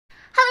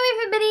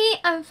Hello everybody,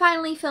 I'm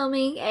finally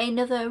filming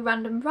another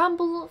random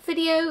ramble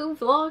video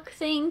vlog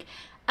thing.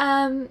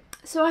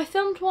 So I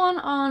filmed one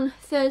on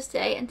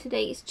Thursday and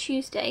today is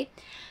Tuesday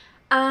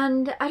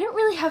and I don't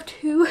really have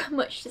too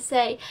much to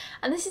say,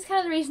 and this is kind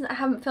of the reason that I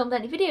haven't filmed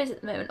any videos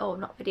at the moment, or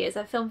not videos,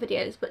 I've filmed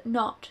videos but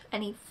not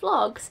any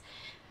vlogs,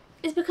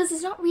 is because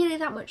there's not really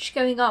that much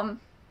going on.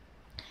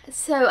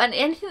 So, and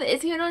anything that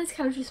is going on is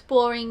kind of just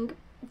boring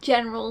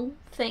general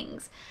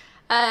things.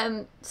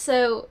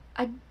 So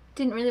I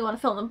didn't really want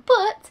to film them,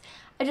 but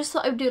I just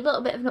thought I would do a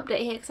little bit of an update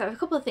here because I have a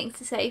couple of things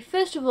to say.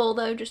 First of all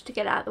though, just to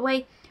get it out of the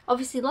way,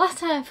 obviously last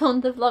time I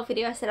filmed the vlog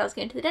video I said I was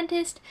going to the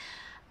dentist,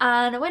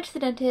 and I went to the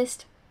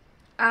dentist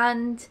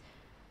and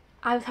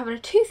I was having a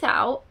tooth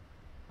out,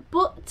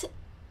 but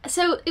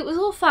so it was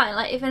all fine.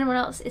 Like, if anyone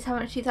else is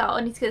having a tooth out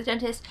or needs to go to the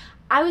dentist,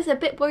 I was a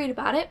bit worried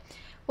about it.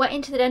 Went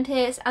into the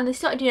dentist and they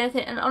started doing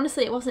everything, and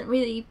honestly it wasn't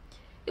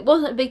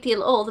a big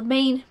deal at all. The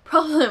main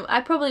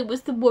problem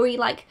was the worry,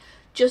 like,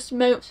 just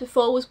moments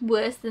before was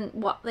worse than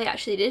what they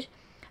actually did,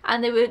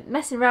 and they were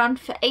messing around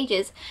for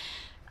ages,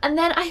 and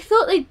then I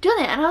thought they'd done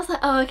it and I was like,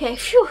 oh okay,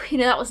 phew, you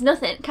know, that was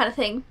nothing kind of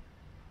thing.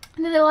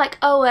 And then they were like,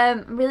 oh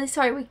I'm really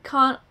sorry, we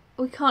can't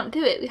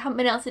do it, we haven't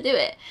been able to do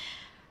it.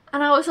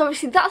 And I was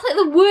obviously, that's like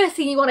the worst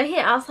thing you want to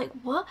hear. I was like,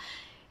 what?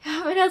 You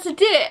haven't been able to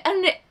do it?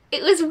 And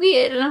it was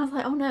weird, and I was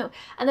like, oh no.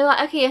 And they were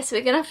like, okay, yes, so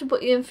we're gonna have to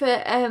put you in for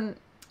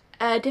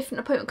a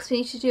different appointment because we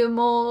need to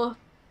do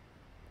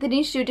they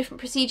need to do a different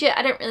procedure.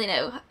 I don't really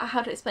know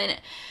how to explain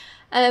it.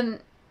 And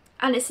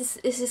it's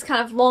this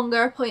kind of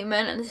longer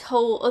appointment and this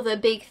whole other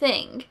big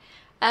thing.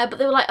 But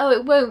they were like, oh,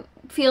 it won't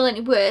feel any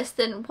worse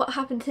than what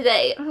happened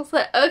today. And I was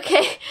like,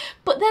 okay.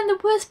 But then the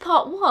worst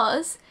part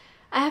was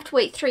I have to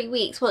wait 3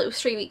 weeks. Well, it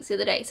was 3 weeks the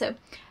other day. So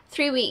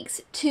 3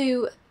 weeks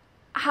to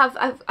have,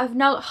 I've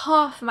now got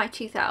half of my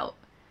tooth out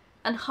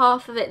and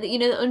half of it, you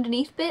know, the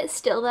underneath bit is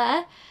still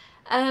there.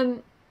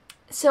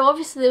 So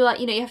obviously they were like,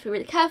 you know, you have to be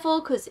really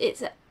careful because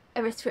it's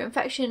a risk for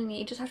infection,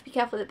 you just have to be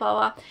careful with it, blah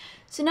blah.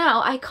 So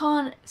now I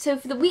can't, so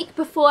for the week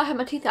before I had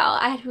my tooth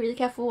out I had to be really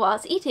careful what I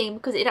was eating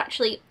because it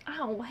actually,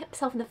 ow, I hit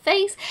myself in the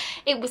face,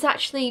 it was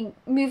actually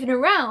moving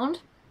around.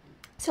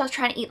 So I was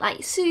trying to eat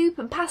like soup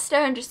and pasta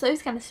and just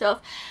those kind of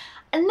stuff.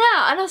 And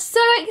I was so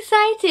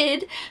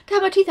excited to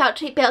have my teeth out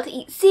to be able to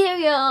eat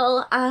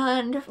cereal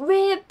and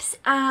ribs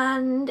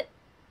and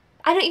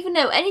I don't even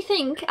know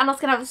anything, and I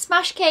was gonna have a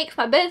smash cake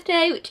for my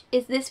birthday, which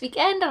is this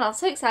weekend, and I was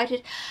so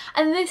excited.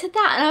 And then they said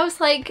that and I was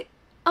like,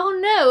 oh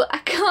no, I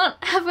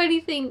can't have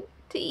anything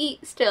to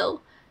eat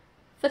still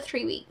for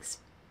 3 weeks.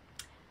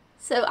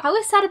 So I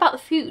was sad about the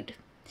food.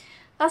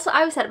 That's what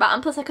I was sad about,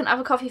 and plus I couldn't have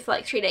a coffee for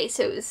like 3 days,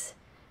 so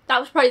that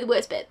was probably the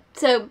worst bit.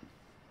 So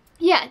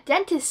yeah,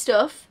 dentist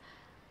stuff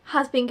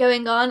has been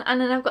going on,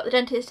 and then I've got the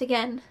dentist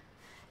again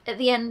at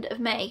the end of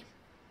May.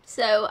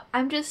 So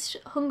I'm just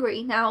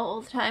hungry now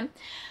all the time.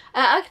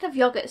 I can have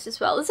yogurts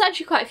as well. There's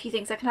actually quite a few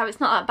things I can have. It's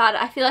not that bad.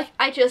 I feel like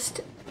I just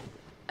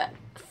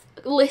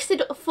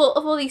listed full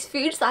of all these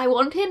foods that I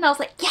wanted and I was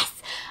like,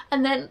 yes!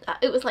 And then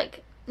it was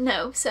like,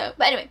 no. So,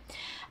 but anyway.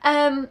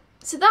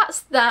 So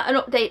that's that, an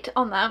update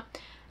on that.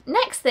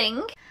 Next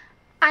thing,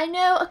 I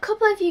know a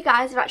couple of you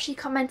guys have actually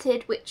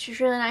commented, which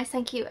is really nice,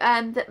 thank you,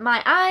 that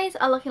my eyes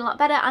are looking a lot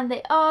better, and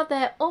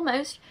they're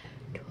almost,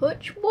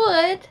 touch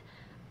wood,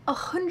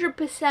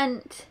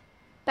 100%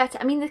 better.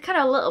 I mean, they're kind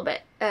of a little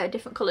bit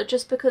different colour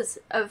just because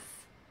of,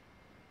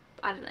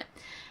 I don't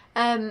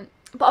know.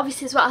 But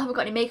obviously as well I haven't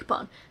got any makeup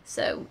on,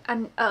 so,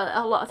 and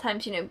a lot of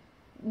times, you know,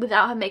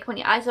 without having makeup on,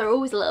 your eyes are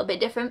always a little bit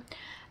different.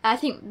 I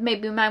think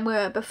maybe mine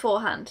were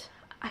beforehand,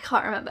 I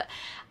can't remember.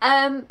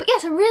 But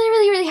yes, I'm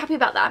really happy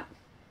about that.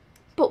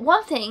 But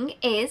one thing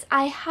is,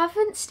 I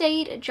haven't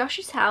stayed at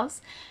Josh's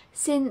house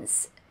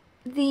since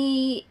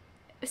kind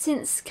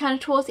of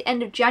towards the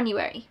end of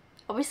January.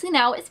 Obviously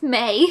now it's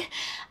May,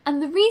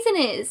 and the reason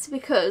is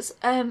because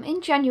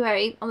in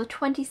January, on the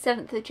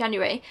 27th of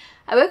January,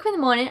 I woke up in the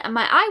morning and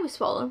my eye was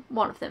swollen,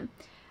 one of them.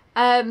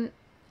 And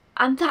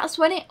that's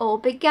when it all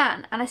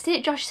began. And I stayed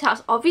at Josh's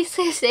house.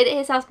 Obviously I stayed at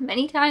his house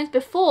many times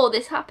before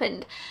this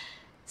happened.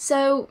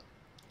 So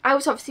I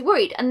was obviously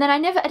worried, and then I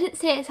didn't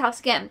stay at his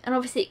house again, and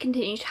obviously it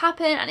continued to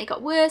happen and it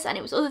got worse and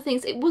it was other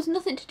things. It was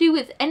anything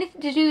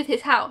to do with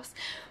his house.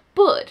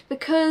 But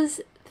because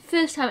the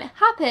first time it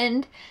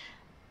happened,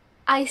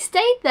 I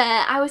stayed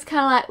there, I was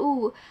kind of like,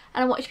 ooh,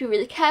 and I want you to be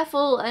really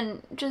careful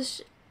and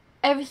just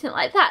everything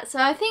like that. So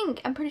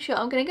I'm pretty sure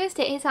I'm going to go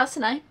stay at his house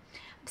tonight.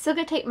 I'm still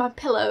going to take my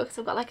pillow because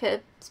I've got like a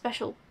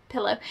special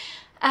pillow.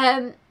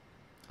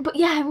 But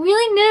yeah, I'm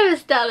really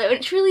nervous, darling, and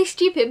it's really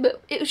stupid,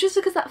 but it was just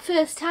because that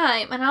first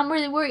time, and I'm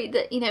really worried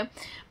that, you know,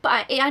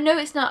 but I know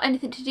it's not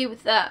anything to do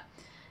with that.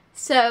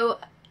 So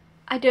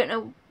I don't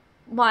know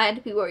why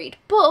I'd be worried.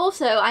 But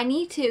also I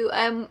need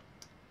to,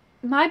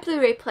 my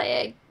Blu-ray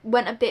player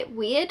went a bit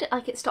weird,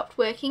 like it stopped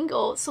working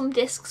or some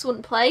discs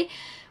wouldn't play,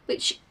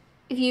 which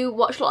if you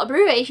watch a lot of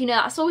Blu-rays you know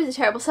that's always a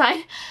terrible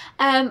sign.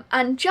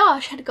 And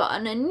Josh had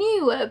gotten a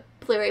new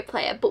Blu-ray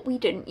player, but we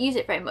didn't use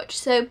it very much,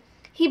 so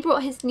he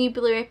brought his new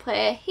Blu-ray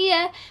player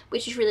here,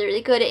 which is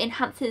really good. It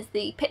enhances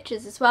the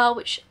pictures as well,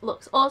 which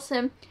looks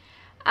awesome.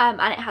 and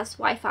it has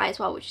Wi-Fi as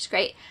well, which is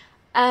great.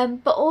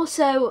 But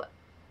also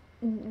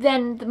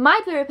then my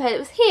Blu-ray player that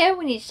was here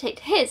we needed to take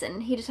to his,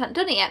 and he just hadn't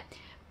done it yet.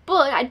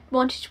 But I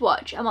wanted to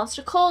watch A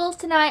Monster Calls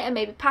tonight and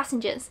maybe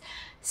Passengers.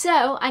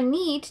 So I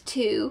need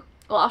to,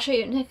 well, I'll show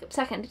you in a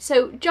second.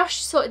 So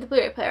Josh sorted the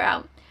Blu-ray player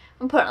out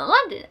and put it on the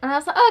landing. And I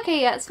was like, oh,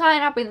 okay, yeah, it's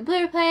fine, I'll bring the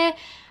Blu-ray player.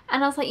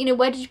 And I was like, you know,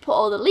 where did you put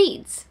all the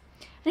leads?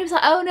 And he was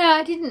like, oh no,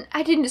 I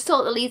didn't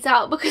sort the leads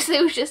out because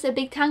it was just a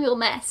big tangled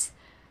mess.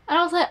 And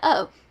I was like,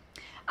 oh.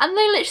 And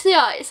they literally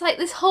are. It's like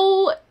this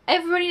whole,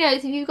 everybody knows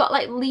if you've got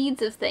like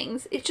leads of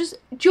things, it's just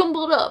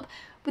jumbled up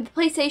with the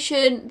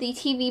PlayStation, the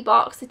TV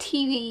box, the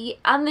TV,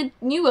 and the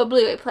newer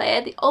Blu-ray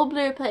player. The old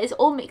Blu-ray player is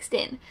all mixed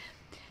in.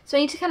 So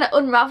I need to kind of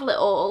unravel it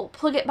all,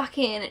 plug it back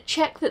in,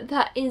 check that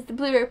that is the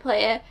Blu-ray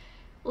player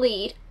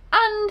lead,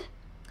 and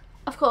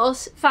of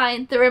course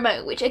find the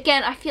remote, which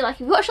again, I feel like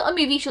if you watch a lot of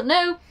movies you'll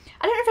know.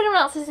 I don't know if anyone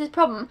else has this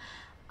problem.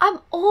 I'm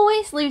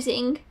always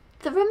losing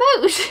the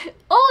remote.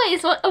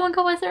 Always. Oh my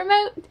god, where's the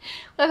remote?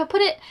 Where have I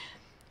put it?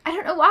 I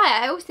don't know why.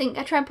 I always think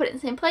I try and put it in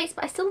the same place,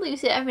 but I still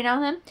lose it every now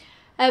and then.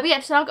 But yeah,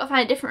 so I've got to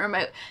find a different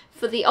remote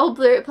for the old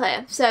Blu-ray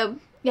player. So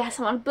yes,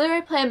 I'm on a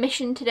Blu-ray player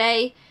mission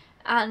today,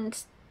 and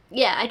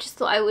yeah, I just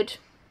thought I would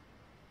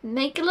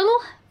make a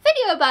little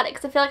video about it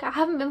because I feel like I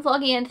haven't been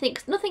vlogging anything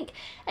because nothing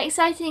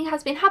exciting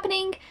has been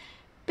happening,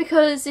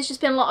 because there's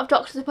just been a lot of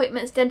doctor's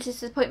appointments,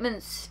 dentist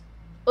appointments,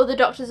 other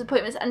doctor's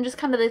appointments, and just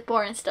kind of this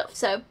boring stuff.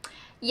 So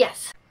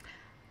yes.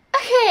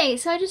 Okay,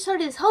 so I just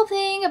started this whole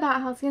thing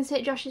about how I was going to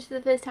sit Josh's for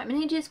the first time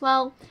in ages.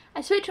 Well,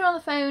 I spoke to him on the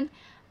phone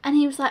and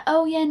he was like,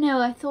 oh yeah, no,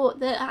 I thought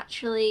that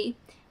actually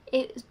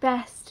it was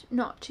best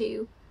not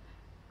to,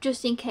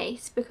 just in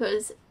case,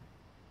 because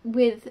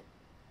with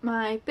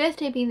my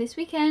birthday being this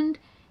weekend,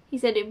 he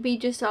said it'd be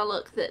just our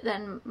luck that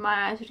then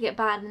my eyes would get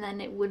bad and then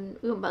we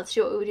wouldn't be able to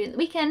show what we were doing at the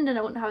weekend and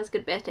I wouldn't have as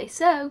good birthday.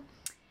 So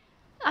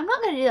I'm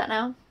not going to do that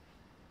now.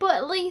 But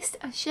at least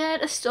I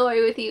shared a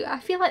story with you. I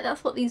feel like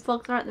that's what these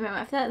vlogs are at the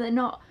moment. I feel like they're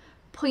not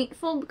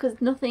pointful because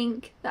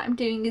nothing that I'm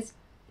doing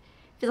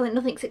feels like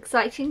nothing's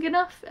exciting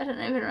enough. I don't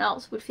know if anyone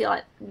else would feel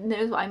like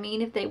knows what I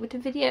mean if they were to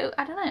video.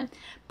 I don't know.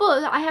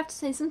 But I have to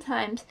say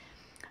sometimes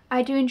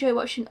I do enjoy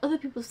watching other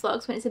people's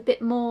vlogs when it's a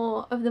bit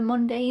more of the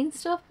mundane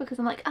stuff, because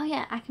I'm like, oh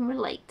yeah, I can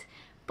relate.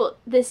 But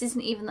this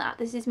isn't even that.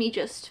 This is me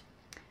just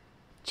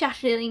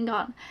chattering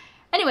on.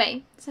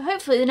 Anyway, so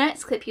hopefully the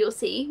next clip you'll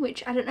see,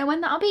 which I don't know when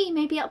that'll be,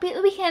 maybe it'll be at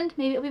the weekend,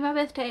 maybe it'll be my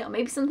birthday, or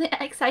maybe something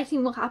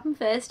exciting will happen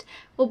first,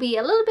 will be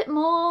a little bit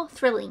more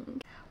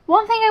thrilling.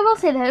 One thing I will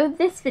say though,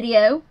 this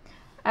video,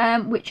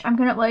 which I'm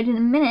going to upload in a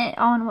minute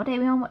on, what day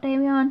are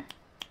we on?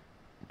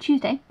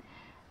 Tuesday.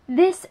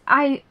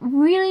 I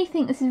really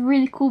think this is a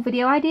really cool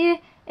video idea.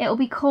 It'll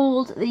be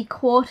called the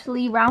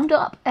Quarterly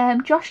Roundup.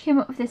 Josh came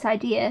up with this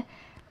idea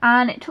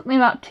and it took me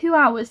about 2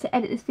 hours to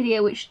edit this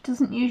video, which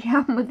doesn't usually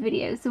happen with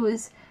videos. There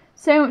was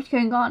so much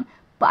going on,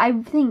 but I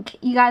think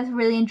you guys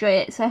really enjoy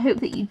it, so I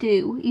hope that you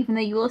do, even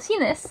though you will have seen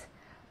this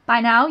by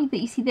now, that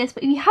you see this.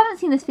 But if you haven't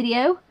seen this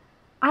video,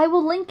 I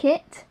will link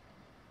it,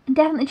 and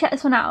definitely check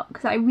this one out,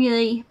 because I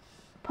really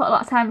put a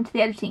lot of time into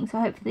the editing, so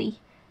hopefully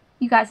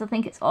you guys will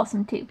think it's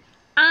awesome too.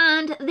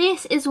 And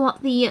this is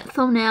what the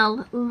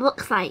thumbnail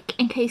looks like,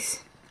 in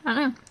case, I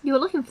don't know, you were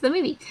looking for the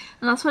movie.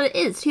 And that's what it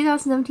is,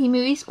 2017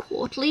 Movies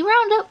Quarterly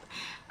Roundup.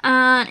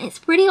 And it's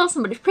pretty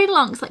awesome, but it's pretty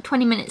long. It's like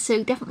 20 minutes,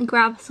 so definitely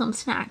grab some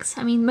snacks.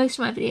 I mean, most of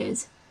my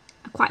videos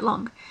are quite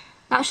long.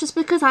 That's just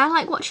because I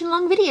like watching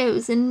long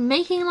videos and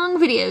making long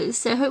videos,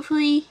 so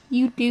hopefully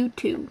you do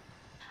too.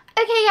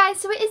 Okay guys,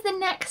 so it is the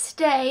next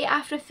day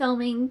after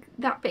filming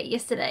that bit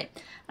yesterday.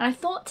 And I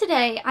thought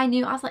today, I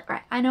was like,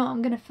 right, I know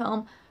I'm going to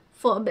film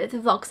for a bit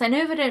of the vlog, because I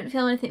know if I don't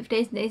film anything for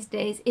days and days and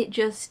days, it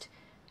just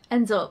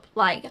ends up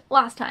like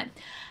last time.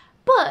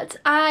 But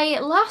I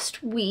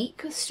last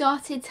week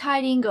started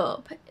tidying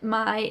up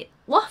my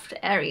loft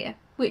area,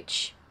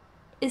 which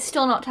is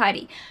still not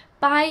tidy.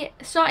 By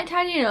starting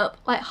tidying up,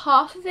 like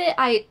half of it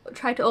I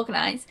tried to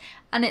organise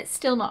and it's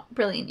still not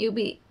brilliant.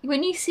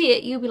 When you see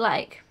it, you'll be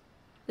like,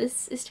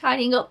 this is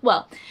tidying up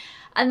well.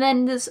 And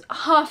then there's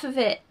half of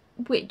it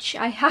which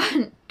I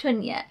haven't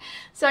done yet.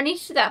 So I need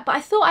to do that, but I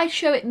thought I'd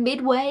show it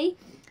midway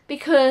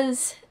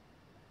because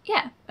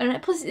yeah,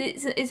 and plus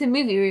it's a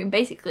movie room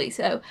basically,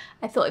 so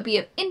I thought it'd be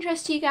of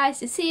interest to you guys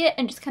to see it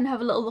and just kind of have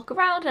a little look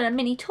around and a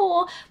mini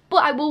tour.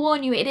 But I will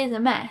warn you, it is a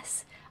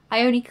mess.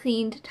 I only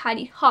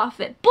tidied half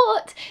of it,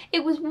 but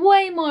it was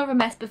way more of a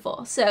mess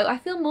before, so I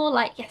feel more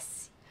like,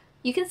 yes,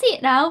 you can see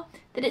it now,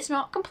 that it's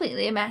not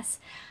completely a mess.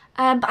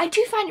 But I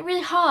do find it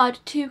really hard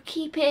to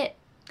keep it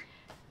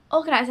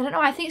organised. I don't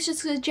know, I think it's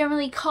just because I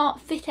generally can't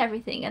fit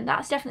everything, and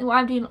that's definitely why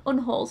I'm doing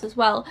unhauls as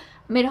well.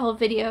 I made a whole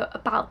video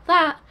about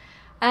that.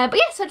 But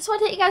yeah, so I just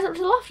want to take you guys up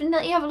to the loft and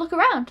let you have a look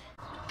around.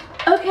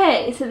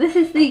 Okay, so this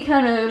is the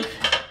kind of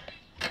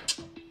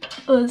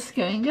us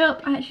going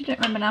up. I actually don't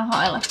remember now how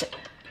I left it.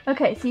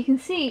 Okay, so you can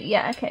see,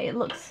 yeah, okay, it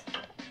looks,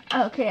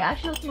 okay, it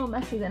actually looks more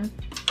messy than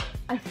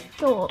I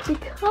thought,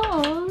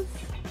 because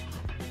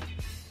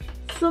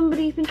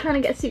somebody's been trying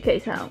to get a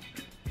suitcase out,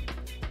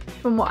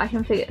 from what I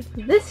can figure.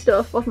 This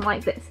stuff wasn't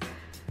like this.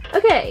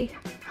 Okay,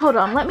 hold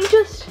on, let me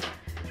just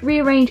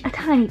rearrange a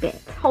tiny bit.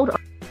 Hold on.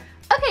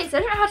 Okay, so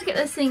I don't know how to get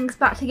those things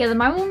back together.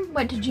 My mum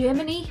went to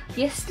Germany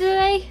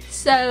yesterday,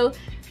 so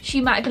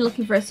she might have been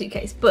looking for a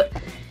suitcase. But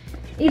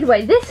either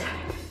way, this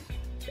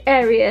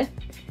area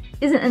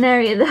isn't an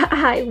area that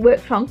I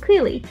worked on,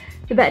 clearly,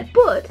 the bed.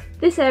 But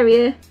this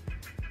area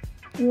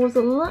was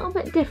a little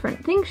bit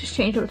different. Things just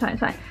change all the time, it's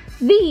fine.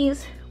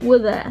 These were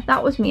there,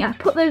 that was me. I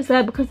put those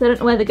there because I don't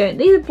know where they're going.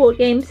 These are board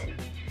games.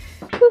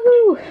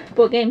 Woohoo!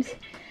 Board games.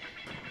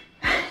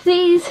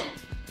 These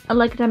are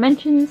like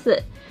dimensions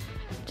that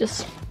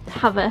just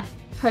have a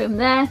home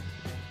there.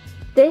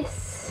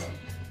 This,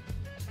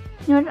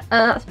 no,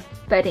 that's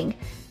bedding.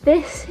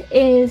 This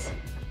is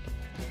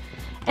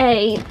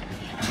a,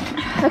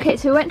 okay,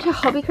 so we went to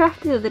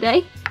Hobbycraft the other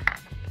day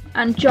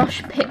and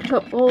Josh picked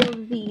up all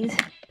of these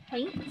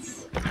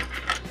paints.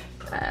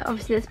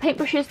 Obviously there's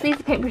paintbrushes. These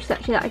are paintbrushes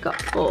actually that I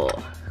got for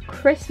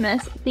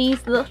Christmas.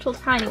 These little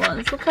tiny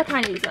ones, look how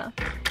tiny these are.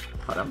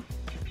 Hold on.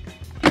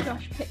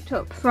 Josh picked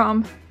up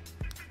from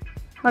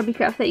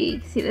Hobbycraft. There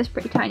you see, this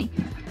pretty tiny.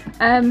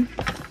 And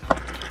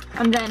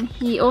then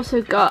he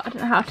also got, I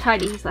don't know how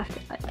tidy he's left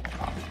it.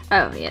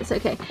 Oh yeah, it's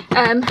okay.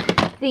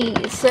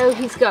 These, so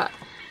he's got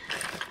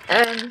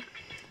the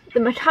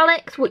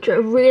metallics, which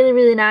are really,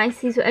 really nice.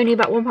 These were only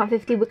about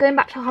 £1.50. We're going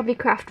back to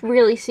Hobbycraft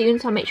really soon,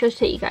 so I'll make sure to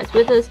take you guys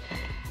with us.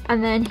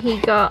 And then he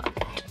got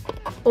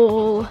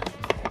all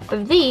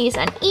of these,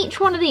 and each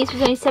one of these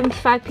was only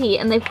 75p,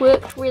 and they've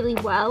worked really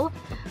well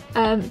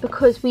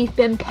because we've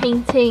been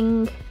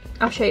painting,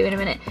 I'll show you in a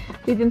minute,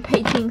 we've been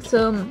painting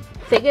some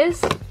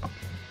figures,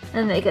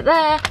 and they go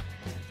there,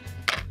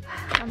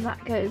 and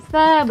that goes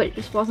there, but it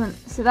just wasn't,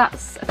 so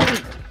that's a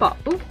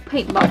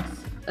paint box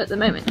at the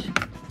moment.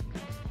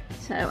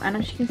 So, and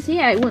as you can see,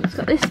 I once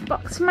got this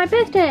box for my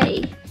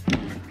birthday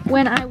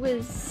when I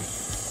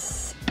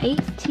was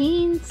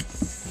 18,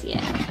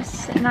 yeah,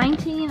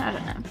 19, I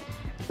don't know.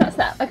 So that's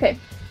that. Okay,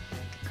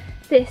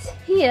 this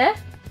here,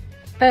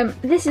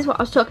 this is what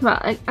I was talking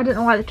about. I don't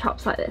know why the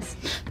top's like this.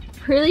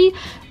 Really,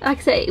 like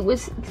I say, it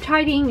was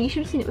tidying. You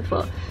should have seen it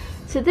before.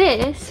 So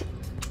this,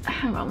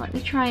 hang on, let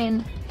me try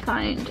and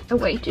find a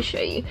way to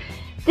show you.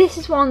 This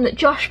is one that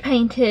Josh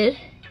painted,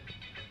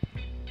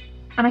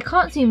 and I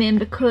can't zoom in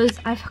because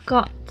I've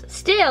got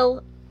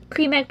still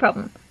cream egg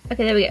problem.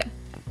 Okay, there we go.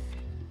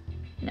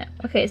 No,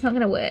 okay, it's not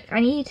gonna work.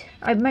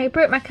 I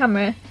broke my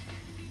camera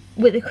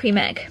with a cream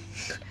egg.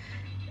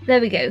 There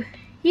we go.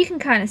 You can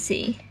kind of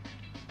see.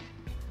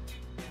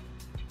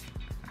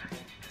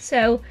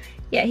 So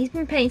yeah, he's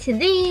been painting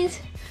these.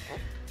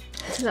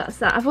 So that's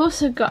that. I've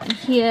also got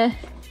here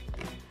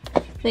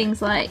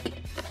things like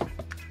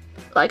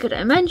Lego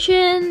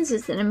Dimensions.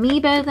 There's an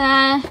amiibo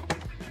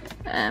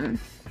there.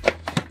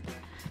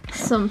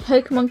 Some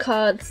Pokemon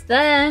cards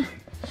there.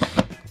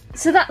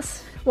 So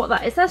that's what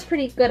that is. That's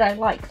pretty good. I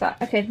like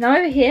that. Okay, now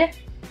over here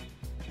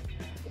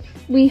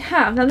we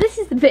have, now this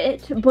is the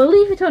bit,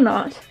 believe it or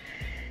not,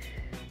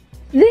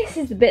 this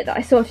is the bit that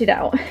I sorted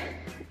out.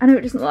 I know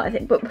it doesn't look like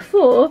it, but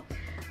before,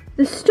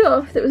 the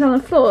stuff that was on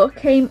the floor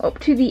came up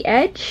to the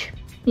edge.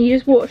 You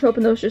just walked up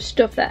and there was just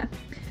stuff there.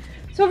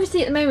 So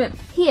obviously at the moment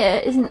here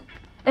isn't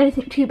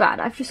anything too bad.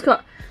 I've just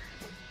got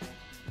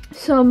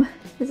some,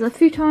 there's a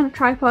futon, a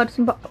tripod,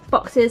 some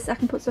boxes, I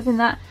can put stuff in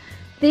that.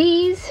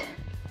 These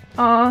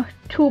are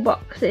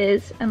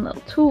toolboxes and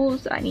little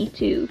tools that I need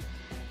to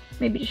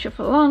maybe just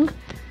shuffle along.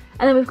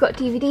 And then we've got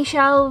DVD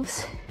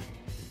shelves,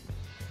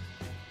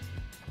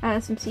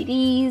 some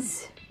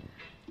CDs,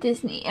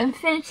 Disney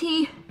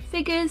Infinity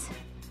figures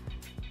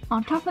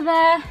on top of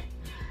there,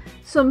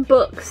 some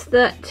books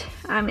that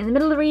I'm in the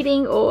middle of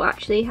reading or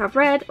actually have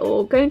read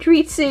or going to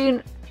read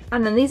soon,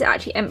 and then these are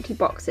actually empty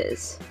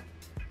boxes.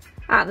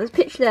 There's a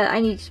picture there that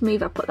I need to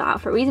move, I put that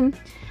out for a reason.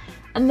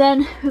 And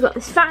then we've got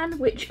this fan,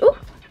 which, oh,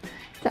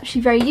 it's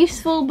actually very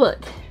useful,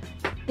 but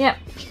yeah.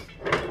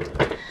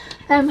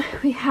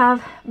 We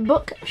have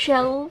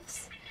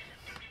bookshelves,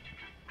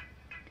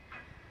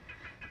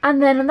 and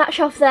then on that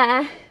shelf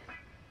there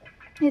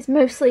is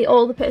mostly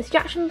all the Percy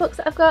Jackson books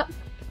that I've got.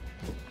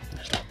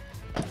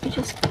 Let me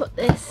just put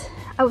this,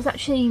 I was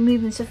actually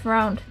moving stuff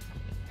around.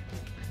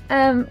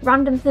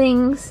 Random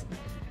things.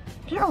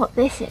 I don't know what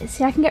this is.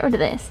 See, I can get rid of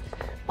this.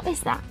 What is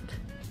that?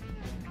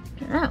 I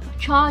don't know.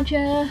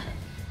 Charger.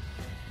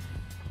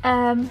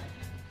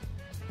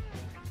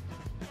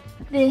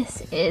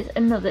 This is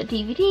another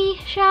DVD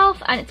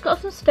shelf, and it's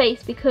got some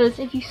space because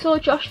if you saw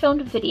Josh filmed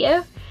a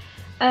video.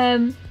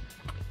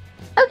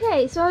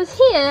 Okay, so I was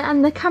here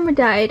and the camera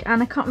died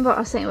and I can't remember what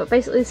I was saying, but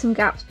basically there's some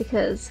gaps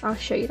because I'll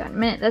show you that in a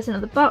minute. There's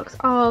another box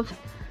of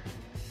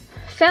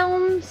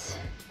films,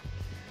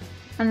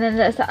 and then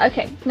there's that.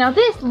 Okay, now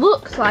this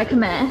looks like a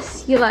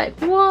mess. You're like,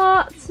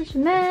 what? Such a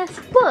mess.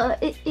 But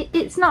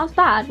it's not as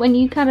bad when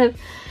you kind of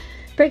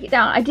break it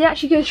down. I did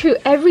actually go through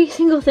every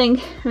single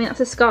thing. I mean, that's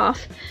a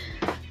scarf,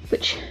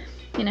 which,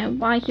 you know,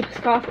 why keep a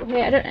scarf up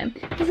here? I don't know.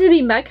 This is a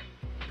beanbag.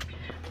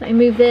 Let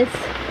me move this.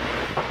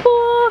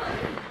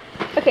 Oh.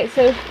 Okay,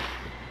 so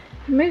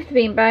move the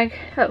beanbag.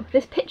 Oh,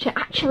 this picture,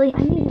 actually,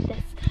 I needed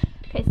this.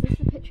 Okay, so this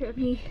is a picture of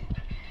me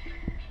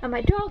and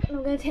my dog, and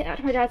I'm going to take that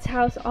to my dad's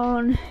house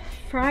on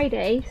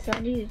Friday, so I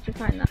needed to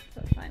find that,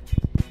 so that's fine.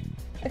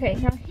 Okay,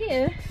 now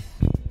here,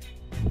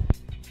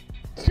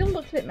 still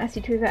looks a bit messy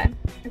to be fair.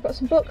 I've got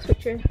some books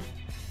which are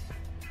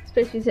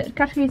supposed to be certain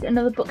categories,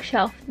 another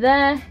bookshelf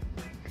there,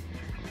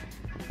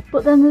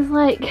 but then there's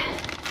like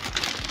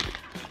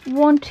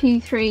 1, 2,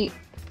 3,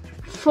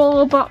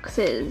 4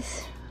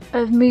 boxes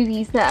of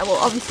movies there. Well,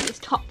 obviously this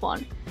top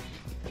one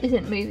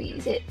isn't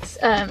movies, it's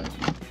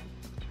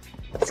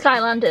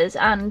Skylanders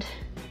and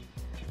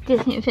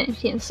Disney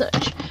Infinity and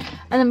such,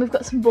 and then we've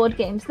got some board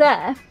games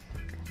there,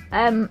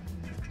 and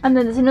then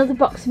there's another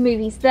box of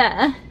movies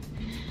there,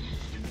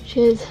 which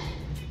is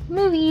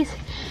movies.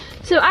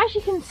 So as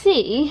you can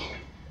see,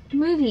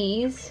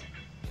 movies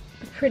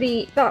are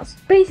pretty, that's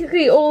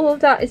basically all of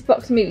that is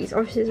box of movies.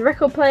 Obviously there's a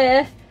record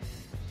player,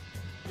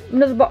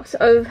 another box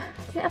of,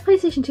 I think,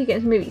 PlayStation 2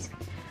 games and movies.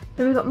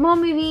 Then we've got more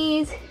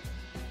movies,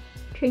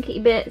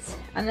 trinkety bits,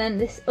 and then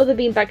this other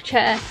beanbag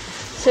chair.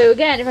 So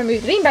again, if I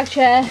move the beanbag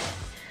chair,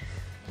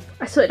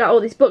 I sorted out all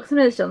these books. I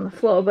know they're still on the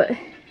floor, but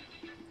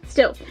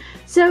still.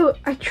 So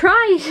I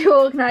tried to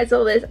organise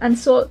all this and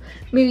sort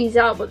movies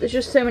out, but there's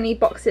just so many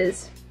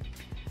boxes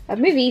of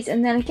movies.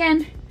 And then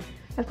again,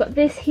 I've got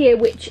this here,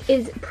 which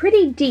is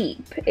pretty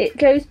deep. It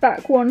goes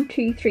back 1,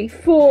 2, 3,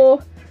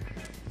 4,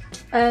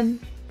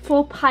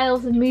 4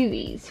 piles of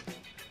movies.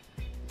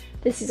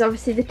 This is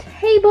obviously the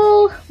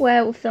table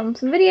where we'll film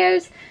some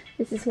videos.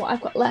 This is what I've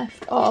got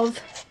left of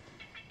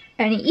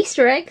any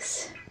Easter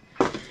eggs.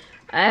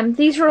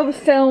 These are all the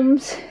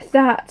films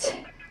that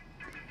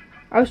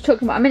I was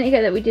talking about a minute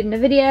ago that we did in a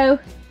video.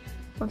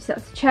 Obviously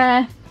that's the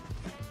chair.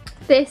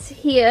 This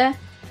here,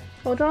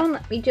 hold on,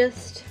 let me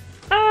just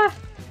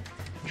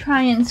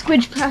try and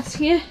squidge past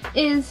here,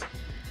 is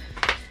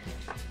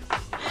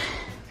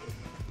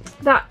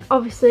that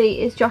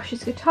obviously is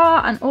Josh's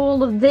guitar, and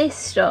all of this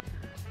stuff,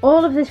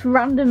 all of this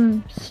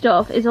random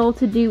stuff is all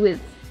to do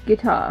with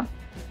guitar.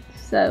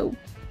 So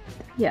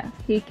yeah,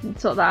 you can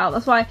sort that out.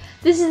 That's why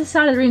this is the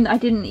side of the room that I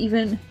didn't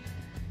even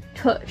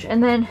touch.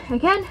 And then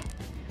again,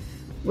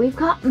 we've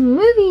got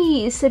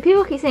movies. So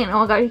people keep saying, oh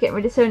my god, you're getting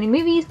rid of so many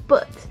movies,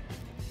 but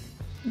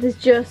there's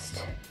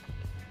just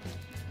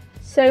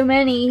so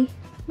many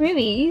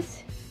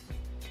movies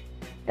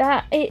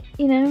that it,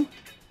 you know,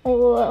 all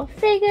the little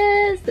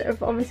figures that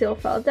have obviously all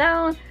fell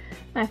down,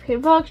 my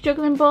FKVlogs,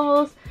 juggling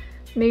balls,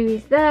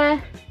 movies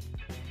there.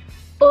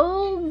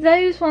 All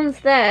those ones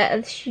there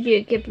are the Studio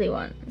Ghibli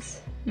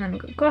ones. And then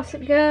we've got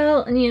Gossip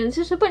Girl, and you know, there's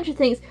just a bunch of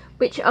things,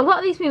 which a lot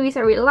of these movies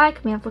I really like.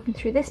 I mean, I'm looking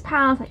through this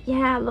pile, I was like,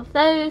 yeah, I love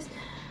those.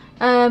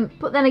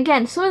 But then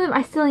again, some of them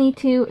I still need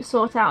to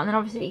sort out, and then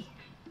obviously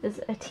there's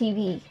a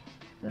TV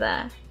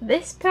there.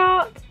 This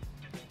part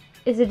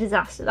is a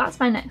disaster, that's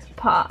my next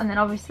part, and then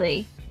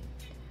obviously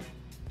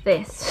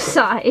this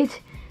side.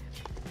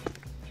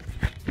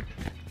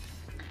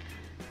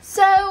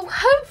 So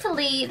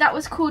hopefully that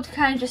was cool to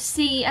kind of just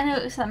see. I know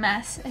it was a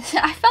mess.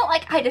 I felt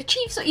like I'd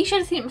achieved, so you should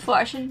have seen it before.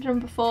 I should have done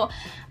before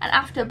and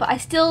after, but I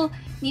still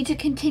need to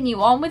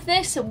continue on with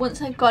this. So once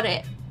I've got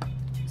it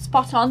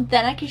spot on,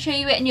 then I can show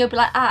you it and you'll be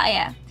like, ah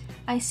yeah,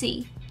 I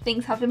see,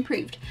 things have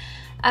improved.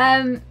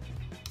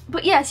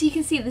 But yeah, so you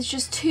can see there's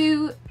just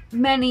too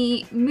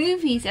many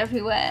movies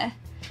everywhere.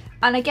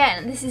 And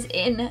again, this is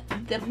in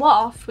the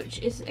loft, which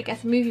is, I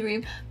guess, a movie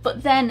room.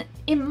 But then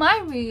in my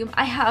room,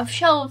 I have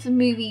shelves of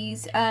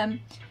movies,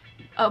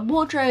 a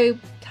wardrobe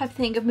type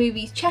thing of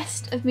movies,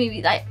 chest of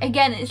movies.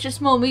 Again, it's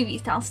just more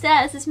movies.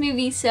 Downstairs there's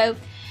movies, so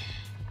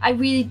I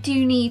really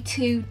do need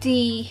to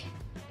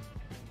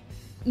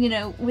you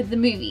know, with the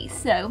movies.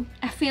 So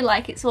I feel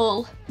like it's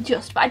all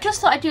just. But I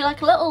just thought I'd do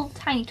like a little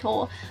tiny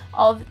tour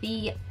of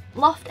the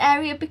loft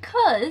area,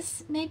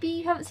 because maybe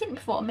you haven't seen it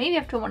before, maybe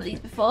I've done one of these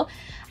before.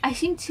 I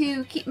seem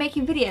to keep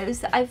making videos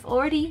that I've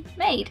already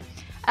made.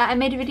 I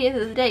made a video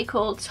the other day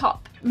called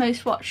Top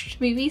Most Watched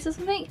Movies or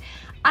something,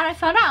 and I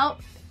found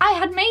out I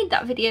had made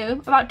that video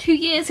about 2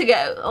 years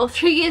ago or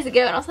 3 years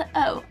ago, and I was like,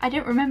 oh, I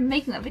don't remember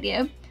making that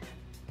video,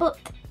 but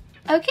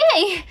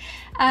okay.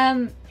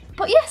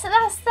 But yeah, so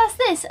that's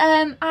this.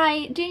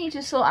 I do need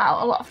to sort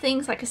out a lot of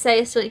things. Like I say,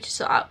 I still need to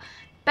sort out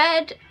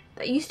bed.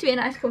 That used to be a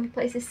nice comfy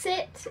place to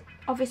sit.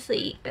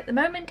 Obviously at the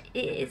moment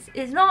it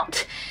is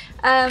not,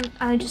 and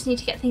I just need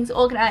to get things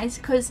organised,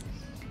 because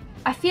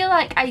I feel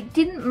like I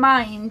didn't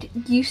mind I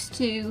used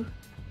to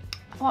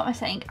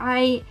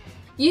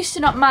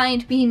not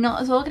mind being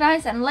not as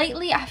organised, and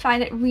lately I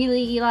find it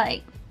really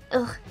like,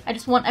 ugh, I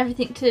just want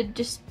everything to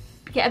just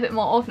get a bit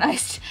more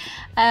organised,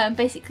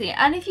 basically.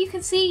 And if you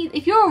can see,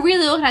 if you're a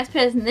really organised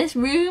person, this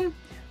room,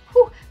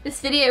 whew,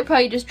 this video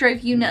probably just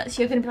drove you nuts.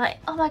 You're going to be like,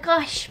 oh my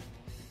gosh,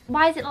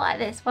 why is it like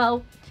this?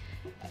 Well,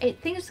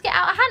 things just get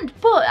out of hand.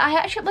 But I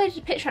actually uploaded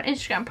a picture on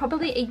Instagram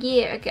probably a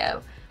year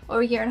ago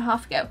or a year and a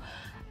half ago,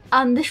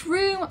 and this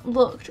room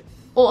looked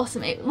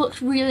awesome. It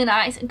looked really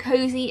nice and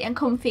cozy and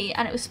comfy,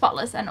 and it was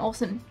spotless and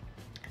awesome.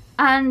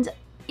 And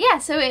yeah,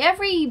 so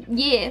every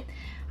year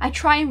I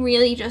try and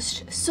really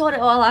just sort it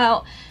all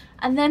out,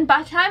 and then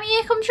by the time a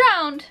year comes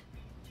round,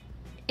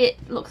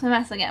 it looks a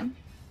mess again.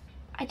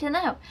 I don't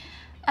know.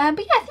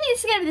 But yeah, I think this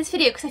is going to be this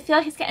video because I feel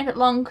like it's getting a bit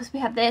long because we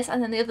have this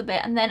and then the other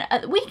bit, and then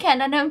at the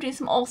weekend I know I'm doing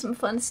some awesome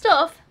fun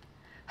stuff.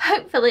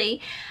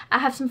 Hopefully I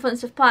have some fun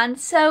stuff planned,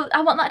 so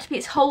I want that to be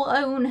its whole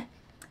own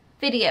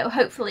video,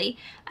 hopefully.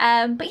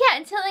 But yeah,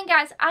 until then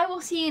guys, I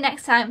will see you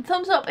next time.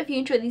 Thumbs up if you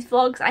enjoyed these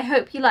vlogs. I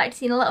hope you liked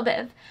seeing a little bit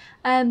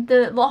of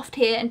the loft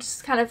here and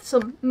just kind of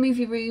some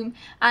movie room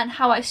and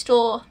how I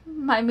store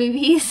my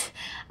movies.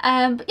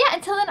 But yeah,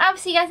 until then, I will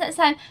see you guys next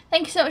time.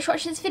 Thank you so much for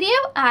watching this video.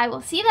 I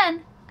will see you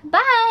then.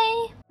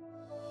 Bye!